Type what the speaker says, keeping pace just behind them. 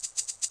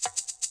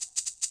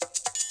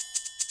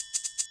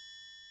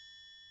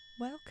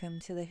Welcome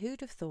to the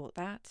Who'd Have Thought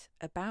That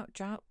About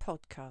Drought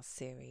podcast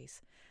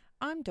series.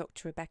 I'm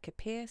Dr. Rebecca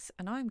Pearce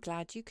and I'm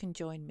glad you can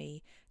join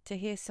me to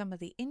hear some of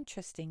the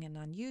interesting and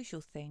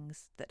unusual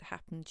things that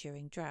happen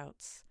during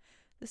droughts.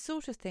 The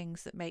sort of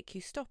things that make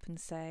you stop and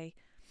say,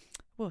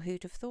 well,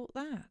 who'd have thought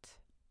that?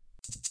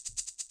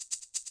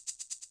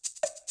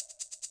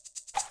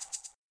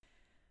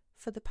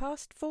 For the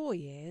past 4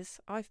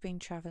 years, I've been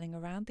travelling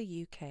around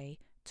the UK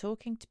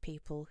talking to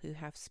people who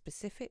have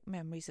specific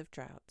memories of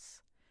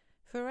droughts.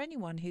 For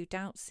anyone who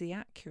doubts the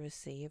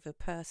accuracy of a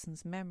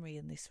person's memory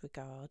in this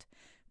regard,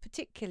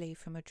 particularly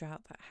from a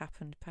drought that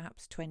happened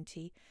perhaps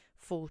 20,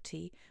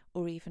 40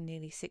 or even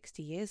nearly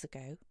 60 years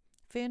ago,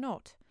 fear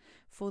not.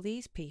 For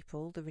these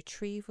people, the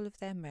retrieval of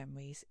their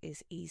memories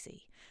is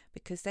easy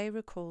because they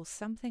recall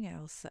something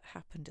else that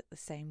happened at the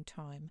same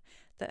time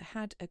that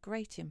had a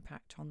great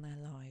impact on their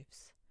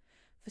lives.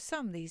 For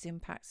some, these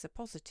impacts are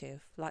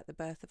positive, like the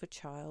birth of a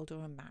child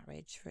or a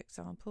marriage, for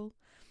example.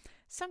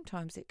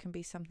 Sometimes it can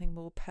be something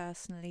more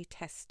personally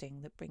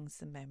testing that brings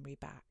the memory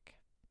back.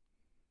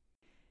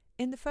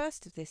 In the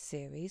first of this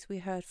series, we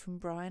heard from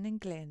Brian and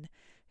Glyn,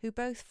 who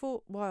both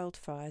fought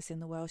wildfires in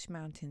the Welsh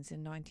mountains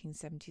in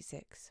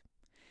 1976.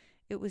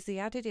 It was the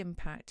added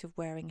impact of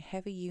wearing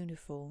heavy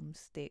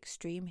uniforms, the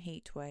extreme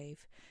heat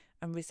wave,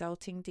 and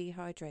resulting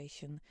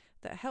dehydration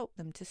that helped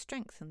them to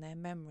strengthen their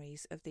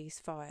memories of these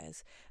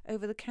fires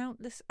over the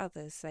countless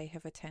others they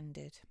have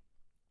attended.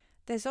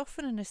 There's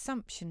often an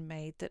assumption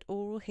made that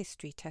oral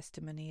history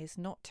testimony is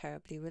not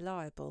terribly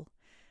reliable.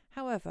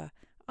 However,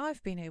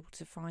 I've been able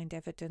to find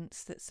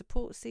evidence that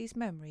supports these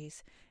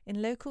memories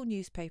in local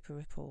newspaper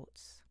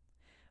reports.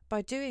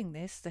 By doing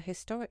this, the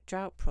Historic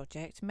Drought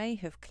Project may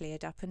have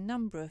cleared up a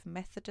number of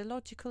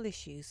methodological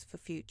issues for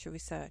future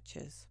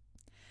researchers.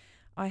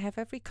 I have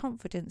every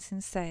confidence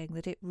in saying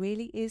that it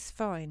really is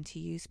fine to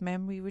use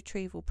memory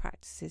retrieval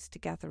practices to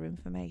gather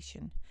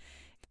information.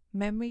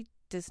 Memory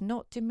does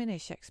not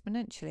diminish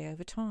exponentially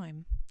over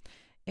time.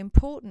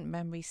 Important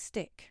memories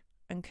stick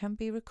and can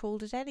be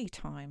recalled at any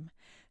time,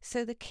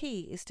 so the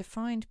key is to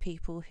find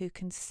people who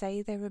can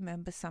say they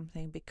remember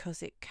something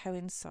because it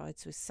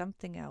coincides with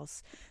something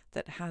else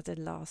that had a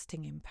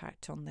lasting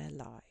impact on their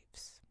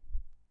lives.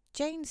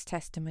 Jane's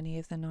testimony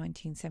of the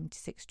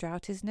 1976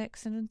 drought is an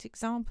excellent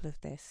example of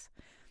this.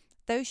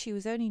 Though she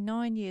was only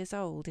 9 years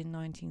old in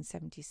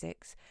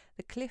 1976,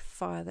 the cliff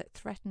fire that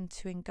threatened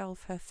to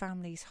engulf her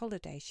family's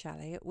holiday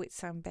chalet at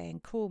Whitsun Bay in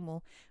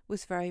Cornwall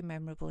was very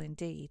memorable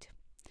indeed.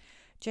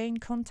 Jane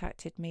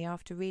contacted me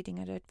after reading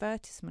an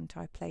advertisement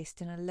I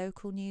placed in a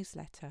local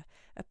newsletter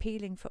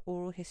appealing for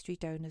oral history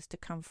donors to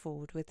come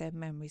forward with their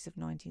memories of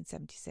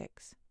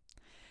 1976.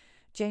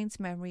 Jane's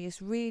memory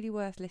is really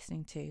worth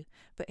listening to,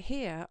 but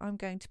here I'm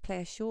going to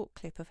play a short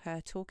clip of her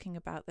talking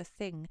about the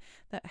thing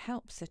that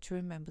helps her to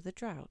remember the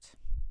drought.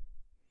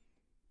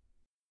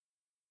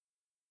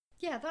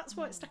 Yeah, that's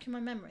why it stuck in my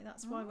memory.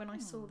 That's why when I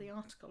saw the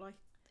article,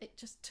 it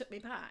just took me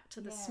back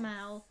to the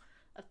smell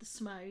of the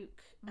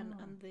smoke and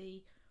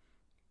the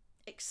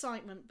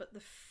excitement, but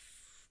the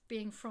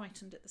being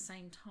frightened at the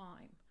same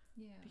time.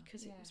 Yeah,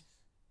 because it was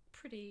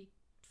pretty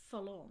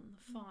full on,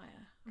 the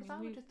fire. Because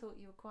I would have thought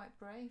you were quite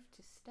brave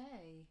to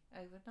stay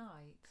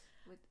overnight.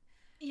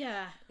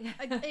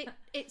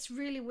 It's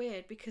really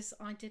weird because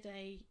I did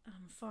a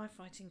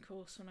firefighting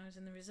course when I was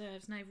in the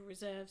reserves, naval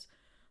reserves,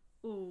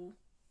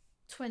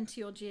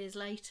 20 odd years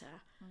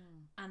later,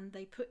 and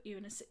they put you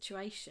in a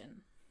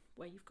situation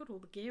where you've got all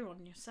the gear on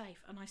and you're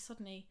safe, and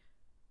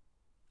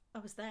I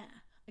was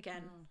there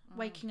again,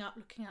 waking up,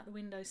 looking out the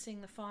window,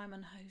 seeing the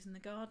firemen hosing the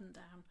garden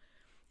down.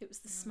 It was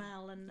the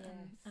smell and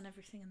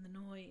everything and the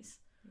noise.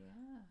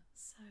 Yeah.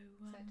 So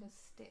it does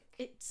stick.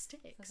 It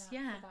sticks, for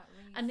that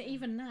reason. And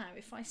even now,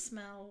 if I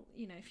smell,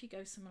 if you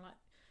go somewhere like,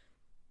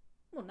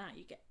 well, now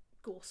you get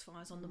gorse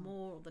fires on the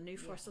moor or the New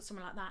Forest or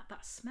something like that,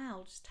 that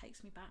smell just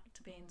takes me back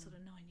to being sort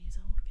of 9 years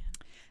old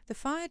again. The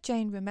fire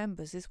Jane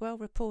remembers is well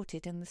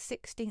reported in the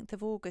 16th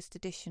of August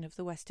edition of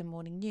the Western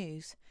Morning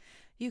News.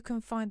 You can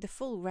find the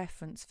full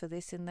reference for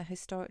this in the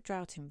Historic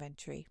Drought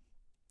Inventory.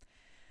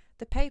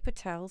 The paper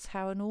tells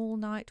how an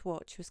all-night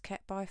watch was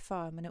kept by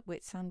firemen at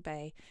Whitsun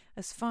Bay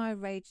as fire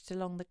raged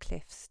along the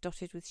cliffs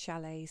dotted with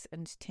chalets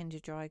and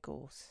tinder-dry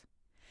gorse.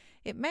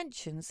 It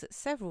mentions that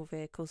several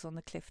vehicles on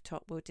the cliff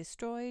top were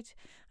destroyed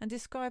and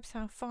describes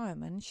how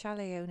firemen,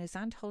 chalet owners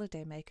and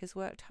holidaymakers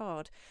worked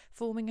hard,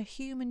 forming a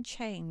human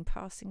chain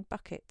passing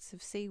buckets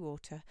of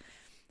seawater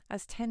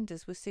as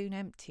tenders were soon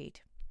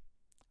emptied,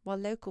 while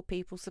local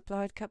people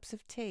supplied cups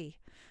of tea.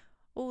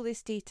 All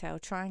this detail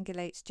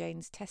triangulates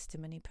Jane's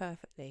testimony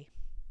perfectly.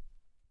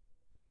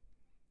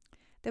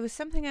 There was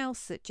something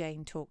else that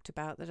Jane talked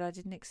about that I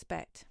didn't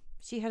expect.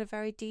 She had a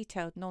very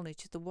detailed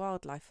knowledge of the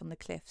wildlife on the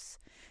cliffs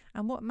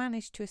and what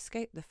managed to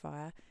escape the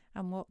fire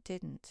and what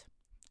didn't.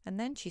 And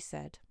then she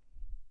said,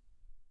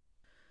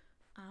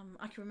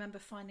 I can remember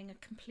finding a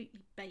completely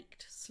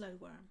baked slow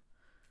worm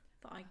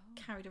that I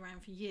carried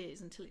around for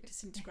years until it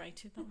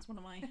disintegrated. That was one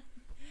of my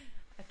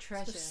a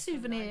treasure sort of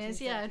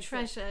souvenirs. A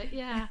treasure,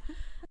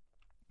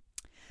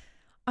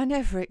 I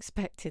never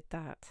expected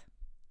that.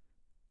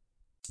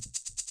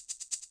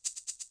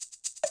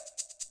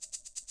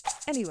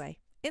 Anyway,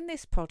 in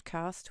this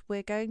podcast,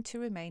 we're going to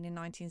remain in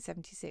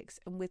 1976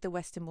 and with the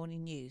Western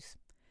Morning News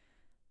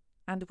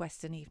and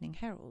Western Evening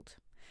Herald.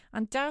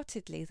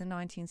 Undoubtedly, the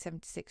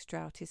 1976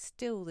 drought is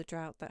still the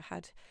drought that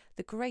had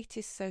the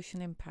greatest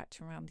social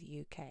impact around the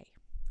UK.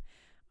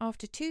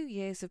 After 2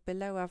 years of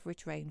below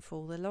average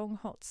rainfall, the long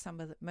hot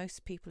summer that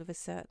most people of a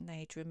certain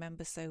age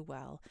remember so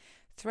well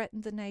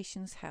threatened the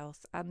nation's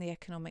health and the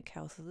economic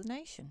health of the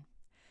nation.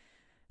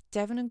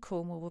 Devon and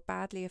Cornwall were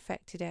badly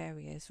affected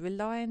areas,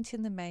 reliant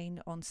in the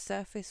main on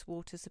surface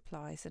water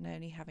supplies and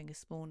only having a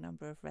small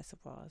number of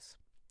reservoirs.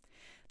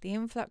 The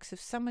influx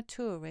of summer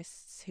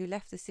tourists who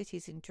left the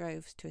cities in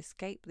droves to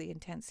escape the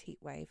intense heat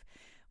wave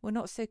were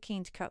not so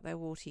keen to cut their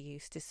water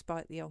use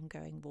despite the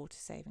ongoing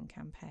water-saving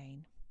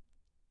campaign.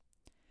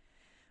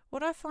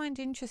 What I find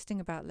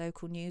interesting about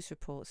local news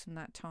reports from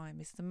that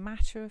time is the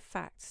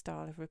matter-of-fact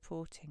style of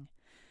reporting.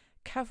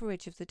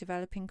 Coverage of the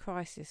developing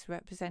crisis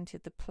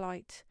represented the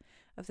plight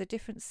of the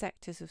different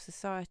sectors of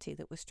society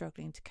that were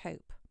struggling to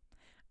cope,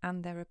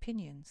 and their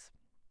opinions.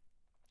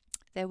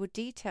 There were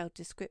detailed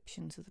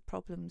descriptions of the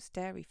problems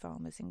dairy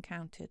farmers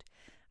encountered,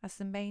 as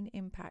the main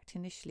impact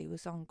initially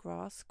was on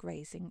grass,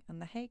 grazing and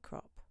the hay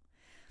crop.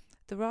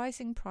 The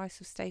rising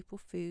price of staple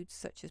foods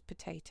such as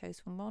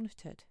potatoes were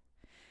monitored.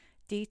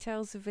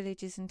 Details of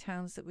villages and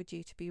towns that were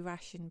due to be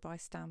rationed by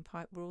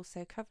standpipe were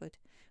also covered,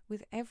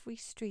 with every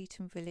street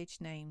and village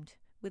named,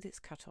 with its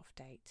cut-off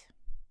date.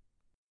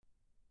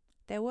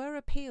 There were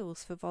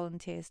appeals for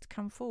volunteers to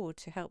come forward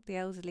to help the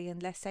elderly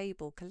and less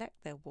able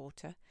collect their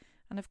water,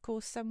 and of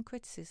course some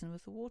criticism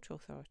of the Water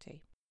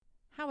Authority.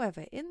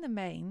 However, in the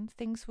main,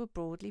 things were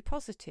broadly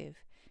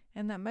positive,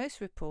 in that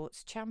most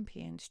reports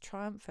championed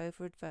triumph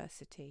over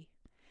adversity.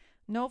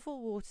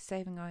 Novel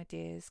water-saving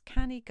ideas,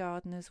 canny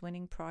gardeners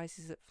winning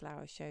prizes at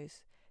flower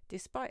shows,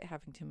 despite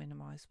having to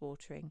minimise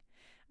watering,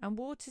 and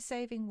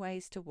water-saving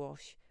ways to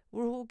wash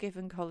were all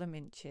given column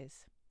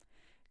inches,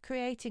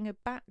 creating a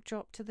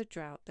backdrop to the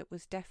drought that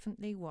was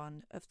definitely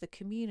one of the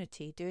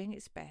community doing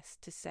its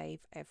best to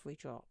save every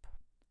drop.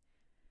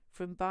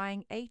 From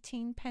buying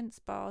 18-pence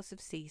bars of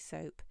sea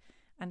soap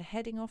and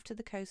heading off to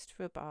the coast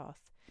for a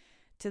bath,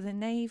 to the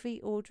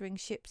Navy ordering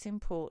ships in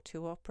port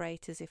to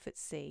operate as if at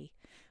sea,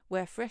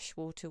 where fresh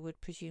water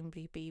would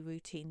presumably be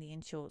routinely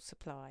in short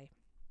supply.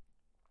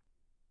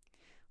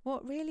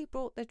 What really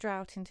brought the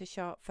drought into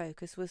sharp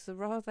focus was the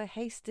rather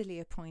hastily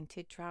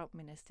appointed Drought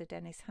Minister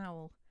Dennis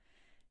Howell,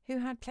 who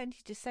had plenty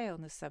to say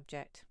on the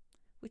subject,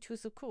 which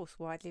was of course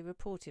widely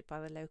reported by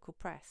the local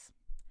press.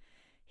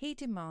 He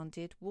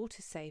demanded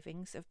water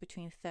savings of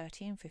between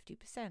 30 and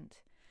 50%,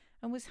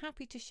 and was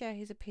happy to share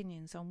his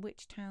opinions on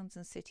which towns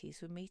and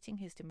cities were meeting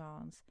his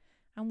demands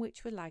and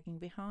which were lagging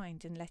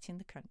behind and letting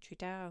the country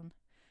down.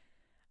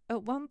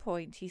 At one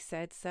point he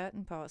said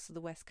certain parts of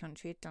the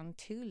Westcountry had done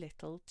too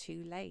little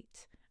too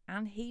late,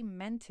 and he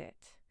meant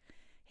it.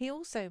 He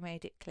also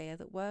made it clear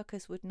that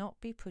workers would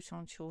not be put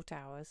on short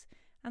hours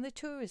and the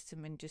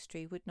tourism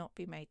industry would not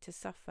be made to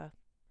suffer.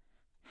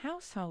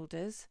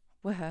 Householders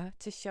were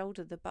to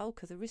shoulder the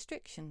bulk of the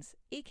restrictions,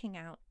 eking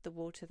out the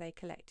water they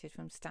collected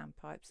from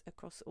standpipes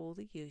across all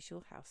the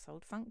usual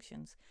household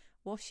functions: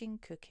 washing,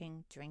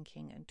 cooking,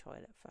 drinking and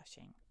toilet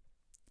flushing.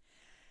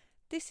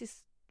 This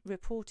is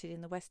reported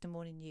in the Western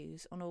Morning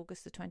News on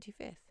August the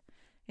 25th.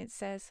 It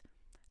says,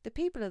 "The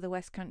people of the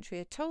Westcountry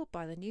are told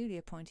by the newly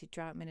appointed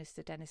Drought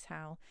Minister Dennis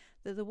Howell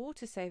that the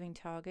water-saving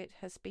target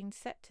has been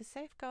set to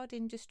safeguard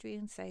industry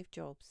and save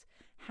jobs.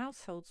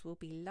 Households will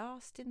be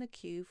last in the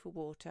queue for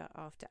water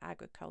after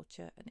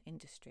agriculture and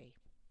industry."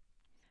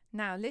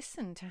 Now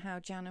listen to how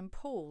Jan and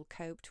Paul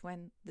coped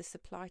when the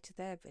supply to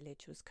their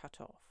village was cut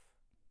off.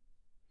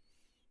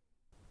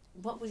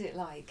 What was it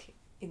like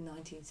in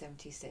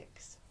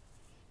 1976?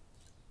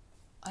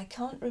 I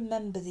can't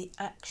remember the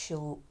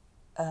actual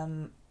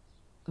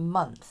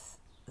month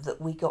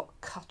that we got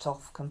cut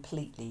off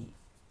completely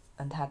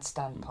and had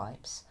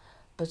standpipes,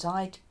 but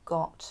I'd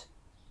got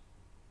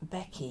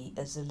Becky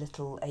as a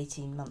little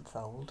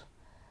 18-month-old,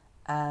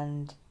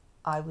 and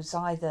I was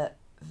either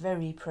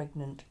very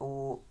pregnant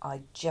or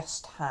I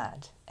just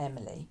had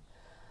Emily,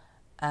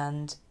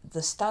 and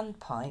the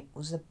standpipe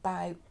was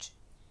about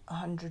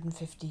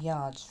 150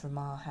 yards from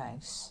our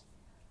house,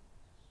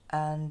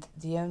 and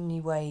the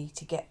only way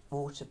to get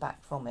water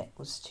back from it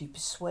was to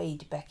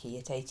persuade Becky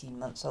at 18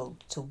 months old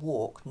to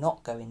walk,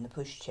 not go in the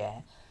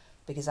pushchair,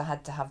 because I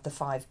had to have the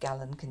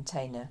 5-gallon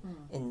container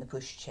in the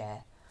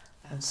pushchair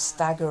and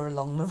stagger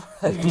along the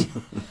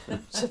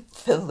road to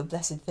fill the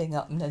blessed thing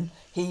up and then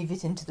heave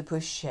it into the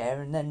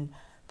pushchair and then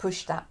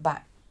push that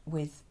back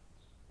with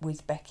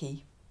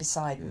Becky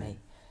beside me.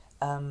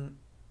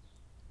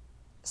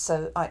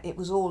 So it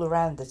was all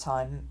around the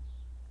time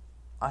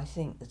I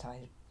think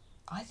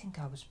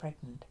I was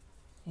pregnant.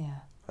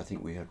 Yeah. I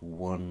think we had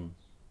one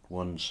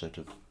set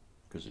of,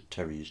 because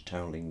Terry's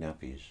toweling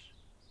nappies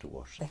to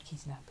wash.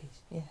 Becky's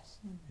nappies, yes.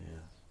 Yeah.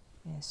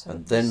 Yeah, so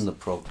and then the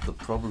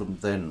problem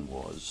then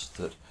was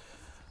that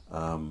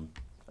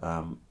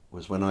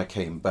was when I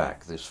came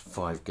back, this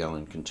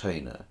 5-gallon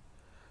container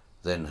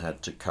then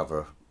had to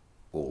cover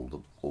all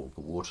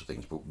the water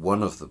things, but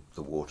one of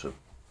the water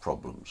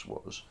problems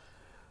was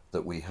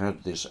that we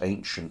had this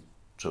ancient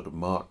sort of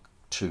Mark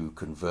II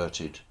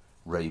converted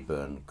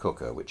Rayburn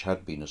cooker, which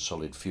had been a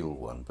solid fuel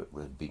one, but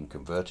had been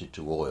converted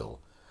to oil.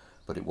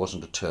 But it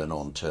wasn't a turn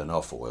on, turn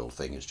off oil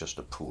thing, it's just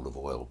a pool of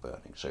oil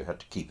burning. So you had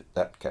to keep it,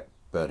 that kept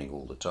burning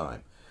all the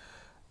time.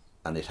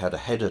 And it had a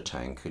header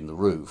tank in the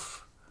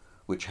roof,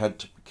 which had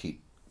to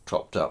keep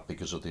topped up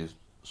because of the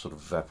sort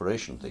of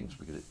evaporation things,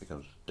 because it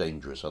becomes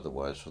dangerous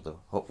otherwise for the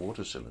hot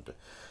water cylinder.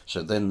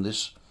 So then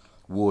this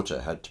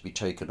water had to be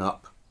taken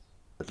up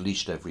at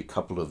least every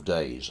couple of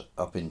days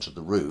up into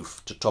the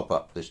roof to top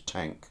up this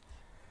tank.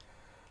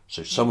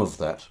 So some of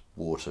that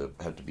water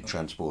had to be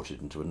transported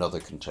into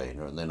another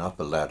container and then up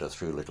a ladder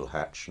through a little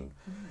hatch and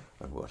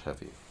what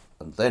have you.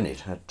 And then it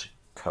had to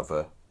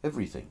cover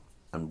everything.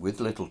 And with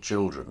little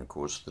children, of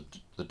course,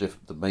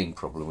 the main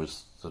problem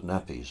was the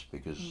nappies,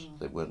 because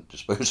they weren't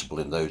disposable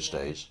in those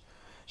days.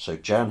 So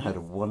Jan had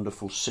a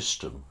wonderful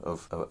system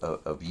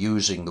of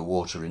using the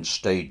water in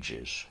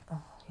stages.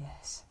 Oh,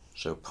 yes.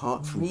 So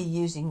apart from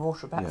reusing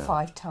water about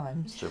 5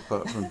 times. So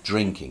apart from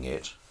drinking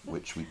it,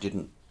 which we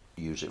didn't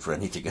use it for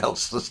anything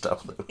else, the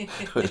stuff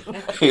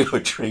that we were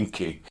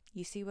drinking.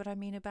 You see what I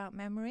mean about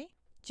memory?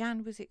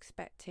 Jan was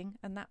expecting,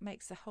 and that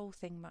makes the whole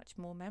thing much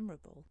more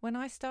memorable. When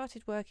I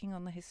started working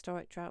on the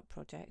Historic Drought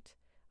Project,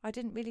 I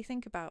didn't really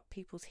think about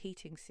people's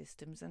heating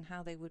systems and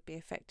how they would be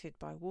affected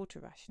by water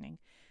rationing,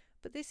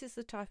 but this is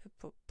the type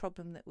of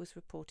problem that was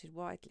reported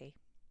widely.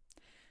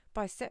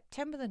 By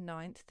September the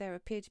 9th, there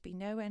appeared to be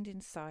no end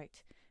in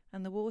sight,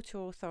 and the Water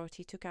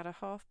Authority took out a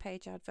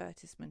half-page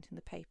advertisement in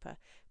the paper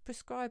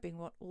prescribing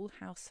what all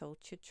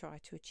households should try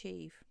to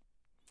achieve.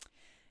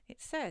 It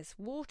says,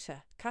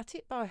 water, cut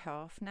it by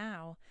half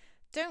now.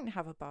 Don't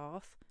have a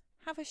bath,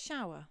 have a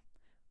shower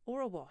or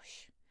a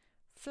wash.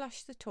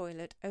 Flush the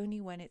toilet only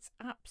when it's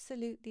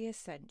absolutely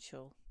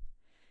essential.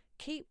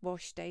 Keep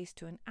wash days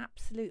to an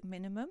absolute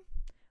minimum.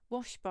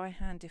 Wash by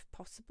hand if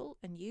possible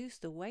and use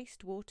the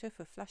wastewater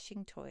for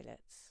flushing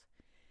toilets.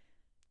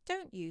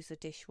 Don't use a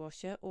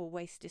dishwasher or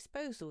waste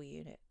disposal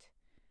unit.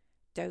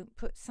 Don't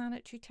put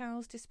sanitary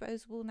towels,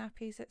 disposable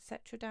nappies,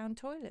 etc. down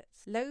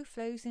toilets. Low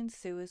flows in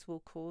sewers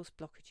will cause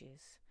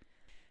blockages.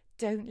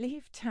 Don't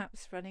leave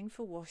taps running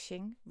for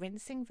washing,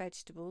 rinsing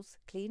vegetables,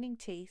 cleaning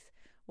teeth,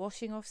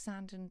 washing off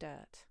sand and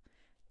dirt.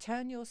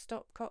 Turn your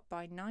stopcock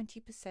by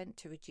 90%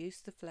 to reduce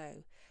the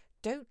flow.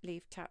 Don't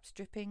leave taps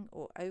dripping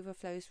or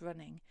overflows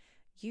running.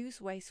 Use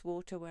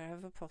wastewater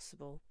wherever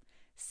possible.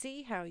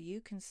 See how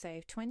you can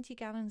save 20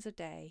 gallons a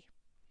day.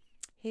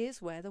 Here's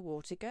where the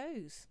water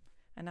goes.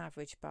 An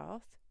average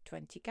bath,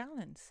 20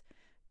 gallons.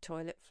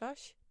 Toilet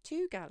flush,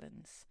 2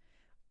 gallons.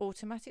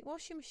 Automatic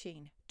washing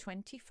machine,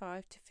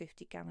 25 to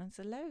 50 gallons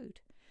a load.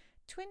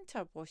 Twin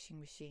tub washing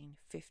machine,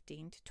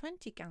 15 to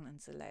 20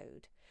 gallons a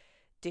load.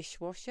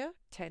 Dishwasher,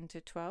 10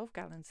 to 12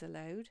 gallons a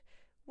load.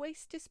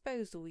 Waste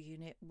disposal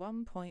unit,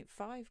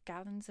 1.5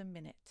 gallons a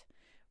minute.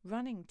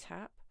 Running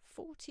tap,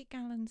 40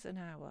 gallons an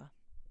hour.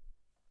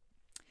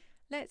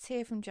 Let's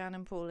hear from Jan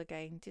and Paul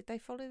again. Did they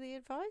follow the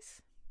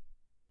advice?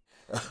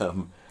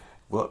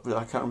 Well,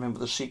 I can't remember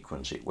the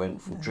sequence. It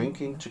went from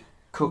drinking to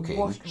cooking.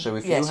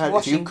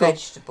 Washing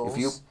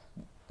vegetables.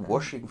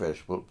 Washing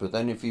vegetables, but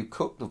then if you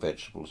cooked the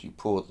vegetables, you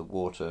poured the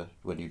water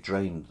when you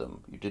drained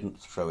them. You didn't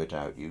throw it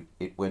out.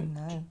 It went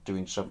to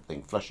doing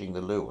something, flushing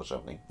the loo or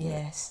something.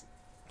 Yes,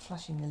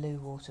 flushing the loo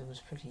water was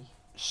pretty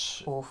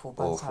awful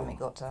by the time it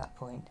got to that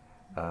point.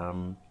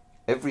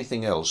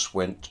 Everything else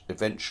went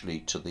eventually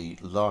to the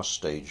last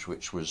stage,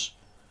 which was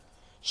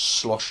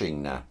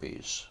sloshing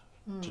nappies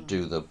to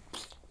do the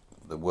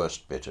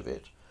worst bit of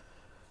it.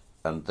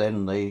 And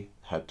then they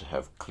had to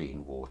have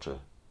clean water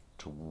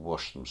to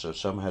wash them. So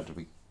some had to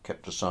be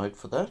kept aside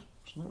for that.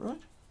 Isn't that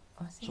right?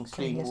 I think some so,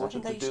 clean yes. water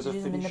I think I to do used to the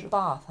do them in finish. the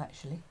bath,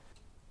 actually,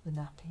 the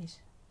nappies.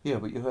 Yeah,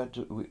 but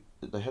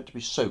they had to be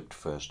soaked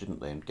first,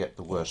 didn't they, and get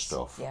the worst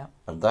off. Yeah.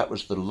 And that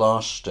was the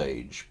last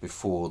stage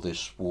before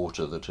this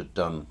water that had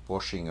done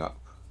washing up.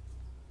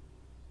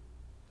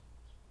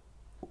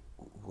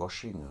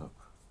 Washing up.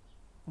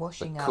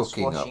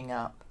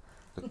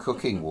 The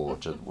cooking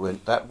water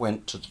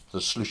went to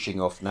the slushing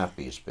off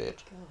nappies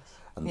bit,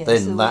 and Yes,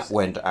 then so that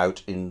went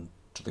out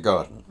into the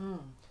garden.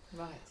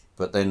 Right.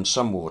 But then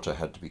some water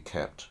had to be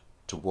kept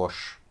to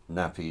wash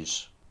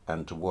nappies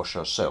and to wash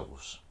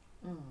ourselves.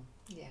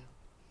 Yeah.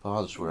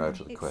 Baths were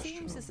out of the It question.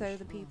 seems as though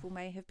the people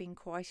may have been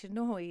quite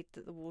annoyed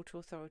that the Water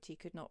Authority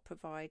could not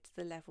provide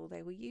the level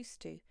they were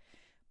used to,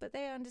 but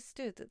they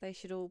understood that they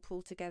should all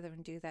pull together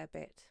and do their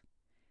bit.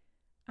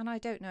 And I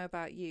don't know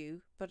about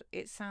you, but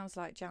it sounds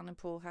like Jan and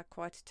Paul had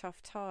quite a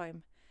tough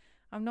time.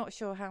 I'm not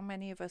sure how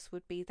many of us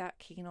would be that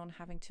keen on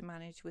having to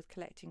manage with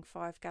collecting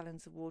 5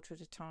 gallons of water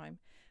at a time.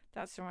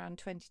 That's around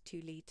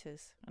 22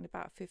 litres and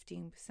about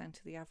 15%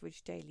 of the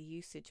average daily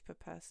usage per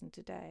person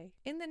today.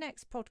 In the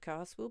next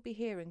podcast, we'll be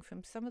hearing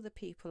from some of the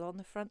people on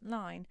the front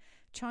line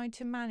trying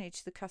to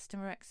manage the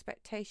customer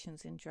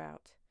expectations in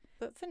drought.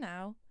 But for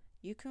now,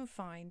 you can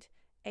find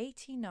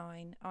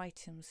 89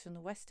 items from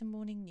the Western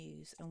Morning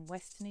News and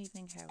Western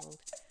Evening Herald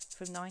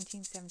from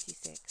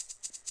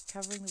 1976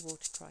 covering the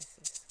water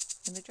crisis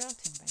in the drought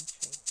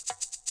inventory.